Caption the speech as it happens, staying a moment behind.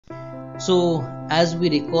So as we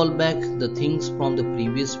recall back the things from the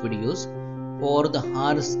previous videos, for the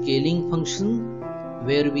Haar scaling function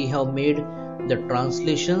where we have made the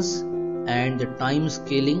translations and the time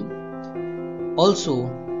scaling, also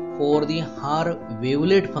for the Haar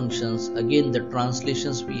wavelet functions again the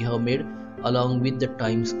translations we have made along with the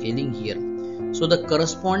time scaling here. So the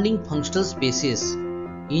corresponding functional spaces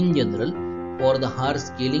in general for the Haar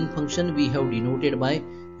scaling function we have denoted by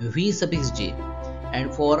v suffix j,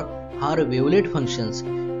 and for Haar wavelet functions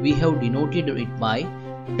we have denoted it by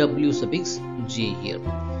w suffix j here.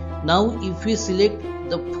 Now if we select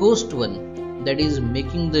the first one, that is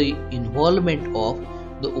making the involvement of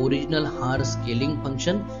the original Haar scaling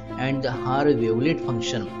function and the Haar wavelet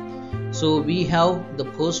function, so we have the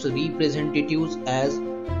first representatives as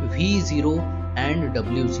v0 and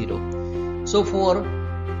w0. So for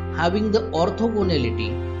having the orthogonality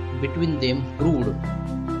between them proved,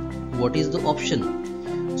 what is the option?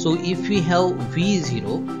 So if we have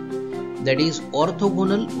v0 that is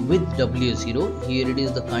orthogonal with w0, here it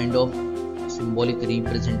is the kind of symbolic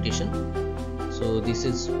representation. So this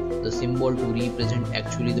is the symbol to represent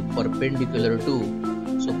actually the perpendicular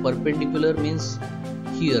to. So perpendicular means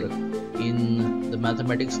here in the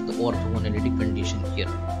mathematics the orthogonality condition here.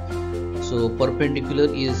 So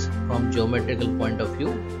perpendicular is from geometrical point of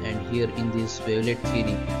view, and here in this wavelet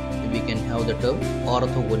theory we can have the term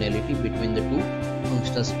orthogonality between the two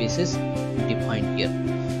functional spaces defined here.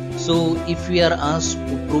 So if we are asked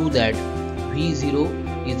to prove that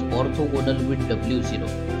v0 is orthogonal with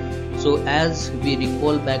w0, so as we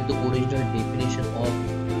recall back the original definition of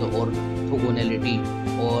the orthogonality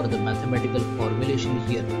or the mathematical formulation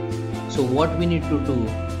here, so what we need to do,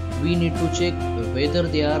 we need to check whether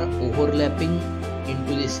they are overlapping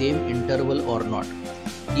into the same interval or not.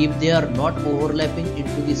 If they are not overlapping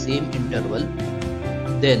into the same interval,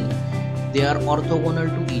 then they are orthogonal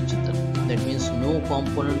to each other. That means no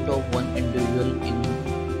component of one individual in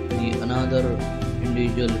the another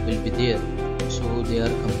individual will be there. So they are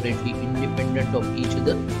completely independent of each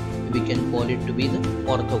other. We can call it to be the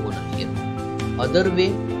orthogonal here. Other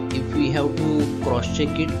way, if we have to cross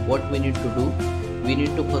check it, what we need to do, we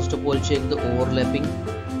need to first of all check the overlapping.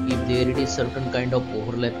 If there it is certain kind of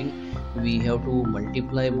overlapping, we have to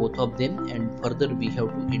multiply both of them, and further we have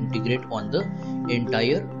to integrate on the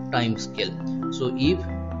entire time scale. So if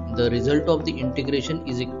the result of the integration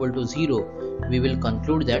is equal to 0, we will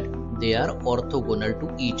conclude that they are orthogonal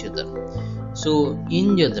to each other. So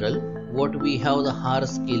in general, what we have the Haar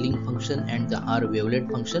scaling function and the Haar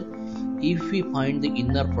wavelet function, if we find the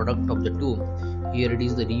inner product of the two, here it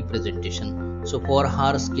is the representation. So for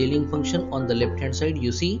Haar scaling function on the left hand side,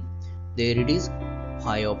 you see there it is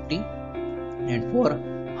phi of t, and for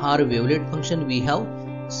Haar wavelet function we have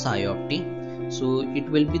psi of t. So it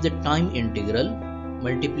will be the time integral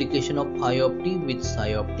multiplication of phi of t with psi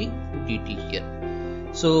of t dt here.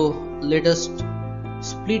 So let us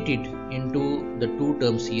split it into the two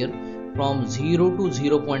terms here from 0 to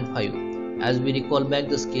 0.5. As we recall back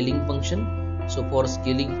the scaling function, so for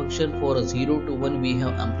scaling function for 0 to 1 we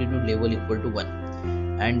have amplitude level equal to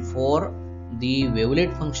 1, and for the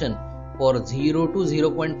wavelet function for 0 to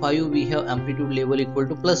 0.5 we have amplitude level equal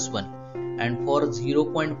to +1, and for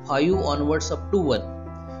 0.5 onwards up to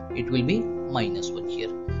 1 it will be -1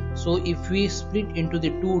 here. So if we split into the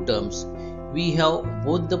two terms, we have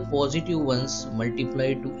both the positive ones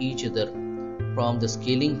multiplied to each other from the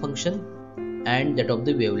scaling function and that of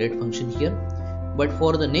the wavelet function here. But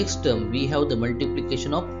for the next term we have the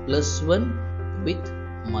multiplication of +1 with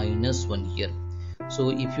 -1 here. So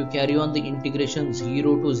if you carry on the integration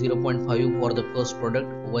 0 to 0.5 for the first product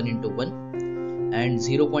 1 into 1, and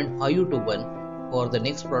 0.5 to 1 for the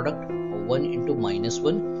next product 1 into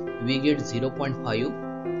 -1, we get 0.5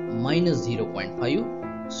 minus 0.5.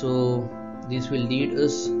 So this will lead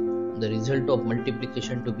us the result of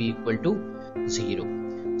multiplication to be equal to 0.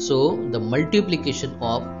 So the multiplication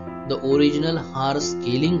of the original Haar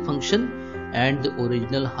scaling function and the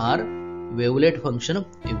original Haar wavelet function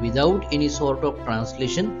without any sort of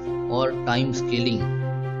translation or time scaling,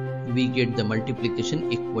 we get the multiplication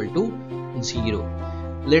equal to 0.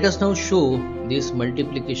 Let us now show this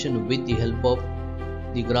multiplication with the help of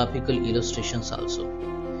the graphical illustrations also.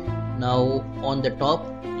 Now on the top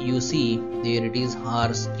you see there it is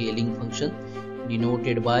Haar scaling function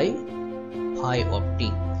denoted by phi of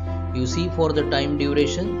t. You see for the time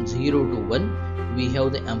duration 0 to 1 we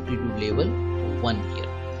have the amplitude level 1 here,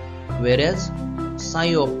 whereas psi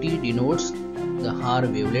of t denotes the Haar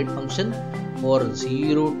wavelet function. For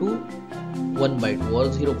 0 to 1 by 2 or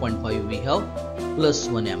 0.5 we have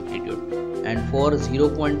 +1 amplitude, and for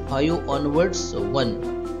 0.5 onwards 1,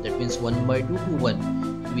 that means 1 by 2 to 1,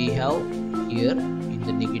 we have here in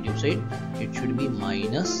the negative side, it should be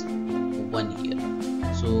minus 1 here.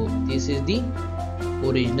 So this is the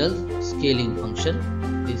original scaling function.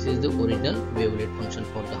 This is the original wavelet function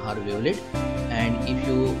for the Haar wavelet. And if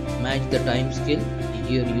you match the time scale,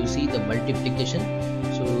 here you see the multiplication.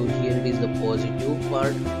 So here it is the positive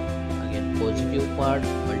part, again positive part,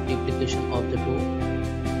 multiplication of the two.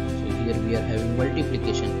 So here we are having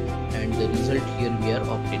multiplication, and the result here we are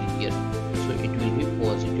obtaining here. So it will be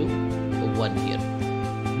positive 1 here.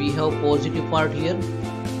 We have positive part here,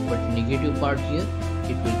 but negative part here,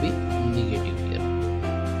 it will be negative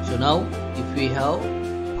here. So now if we have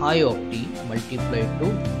pi of t multiplied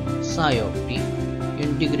to psi of t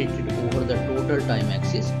integrated over the total time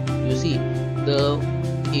axis, you see the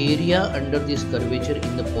area under this curvature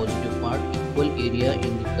in the positive part, equal area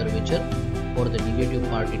in the curvature for the negative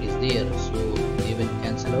part, it is there. So they will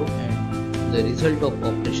cancel out, and the result of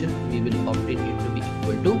operation we will obtain it to be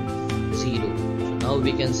equal to 0. So now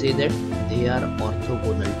we can say that they are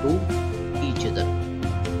orthogonal to each other.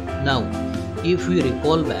 Now if we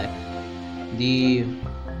recall back the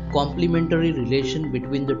complementary relation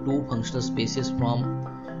between the two functional spaces from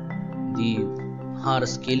the Haar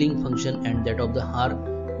scaling function and that of the Haar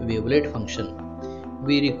wavelet function,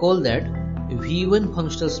 we recall that V1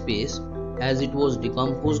 functional space, as it was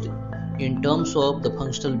decomposed in terms of the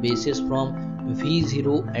functional basis from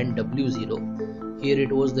V0 and W0, here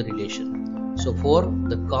it was the relation. So for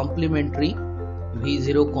the complementary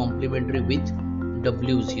V0 complementary with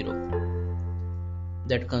W0,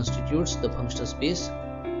 that constitutes the functional space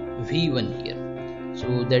V1 here.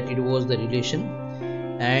 So that it was the relation,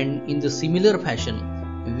 and in the similar fashion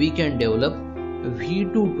we can develop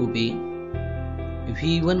V2 to be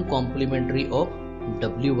V1 complementary of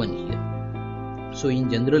W1 here. So in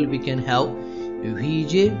general we can have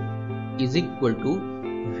Vj is equal to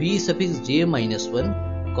V suffix j minus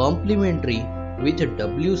 1 complementary with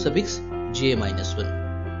W suffix j minus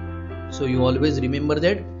 1. So you always remember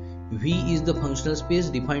that V is the functional space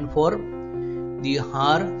defined for the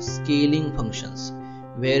Haar scaling functions,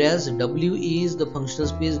 whereas W is the functional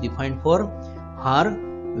space defined for Haar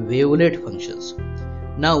wavelet functions.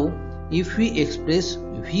 Now if we express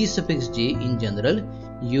V suffix j in general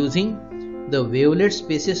using the wavelet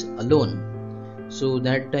spaces alone, so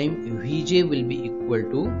that time Vj will be equal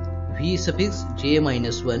to V suffix j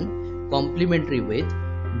minus 1 complementary with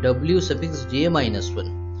W suffix j minus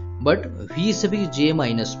 1. But V suffix j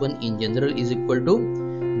minus 1 in general is equal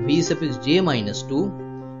to V suffix j minus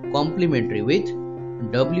 2 complementary with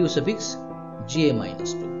W suffix j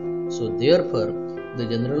minus 2. So therefore the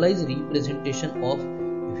generalized representation of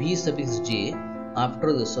V suffix j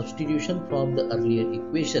after the substitution from the earlier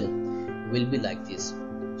equation will be like this.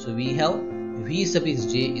 So we have V suffix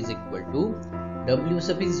j is equal to W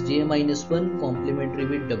suffix j minus 1 complementary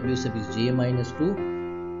with W suffix j minus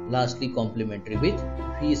 2, lastly complementary with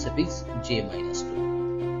V suffix j minus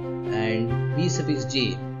 2, and V suffix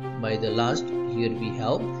j by the last, here we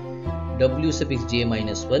have W suffix j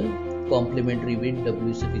minus 1 complementary with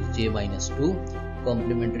W suffix j minus 2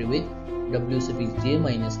 complementary with W suffix j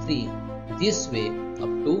minus 3, this way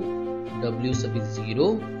up to W suffix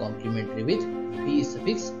 0 complementary with V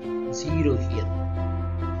suffix 0 here.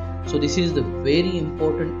 So this is the very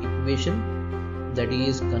important equation that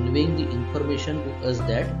is conveying the information to us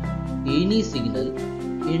that any signal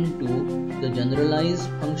into the generalized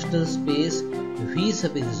functional space V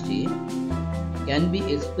suffix j can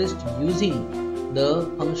be expressed using the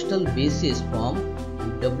functional basis from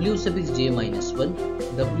W suffix j minus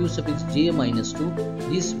 1, W suffix j minus 2,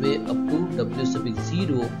 this way up to W suffix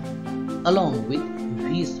 0 along with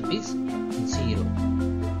V suffix 0.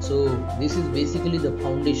 So this is basically the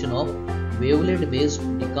foundation of wavelet based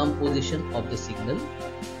decomposition of the signal.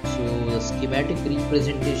 So the schematic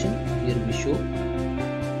representation here we show.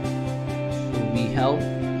 So we have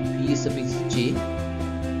V suffix j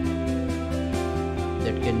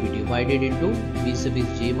that can be divided into V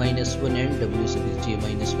suffix j minus 1 and W suffix j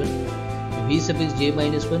minus 1. V suffix j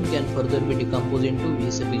minus 1 can further be decomposed into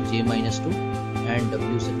V suffix j minus 2 and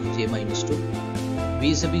W suffix j minus 2.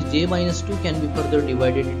 V suffix j minus 2 can be further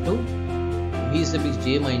divided into V suffix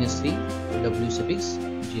j minus 3, W suffix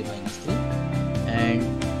j minus 3, and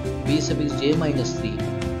V suffix j minus 3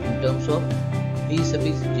 in terms of V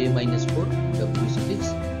suffix j minus 4, W suffix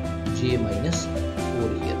j minus 4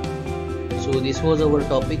 here. So this was our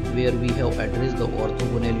topic where we have addressed the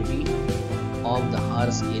orthogonality of the Haar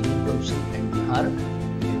scaling function and the Haar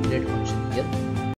wavelet function.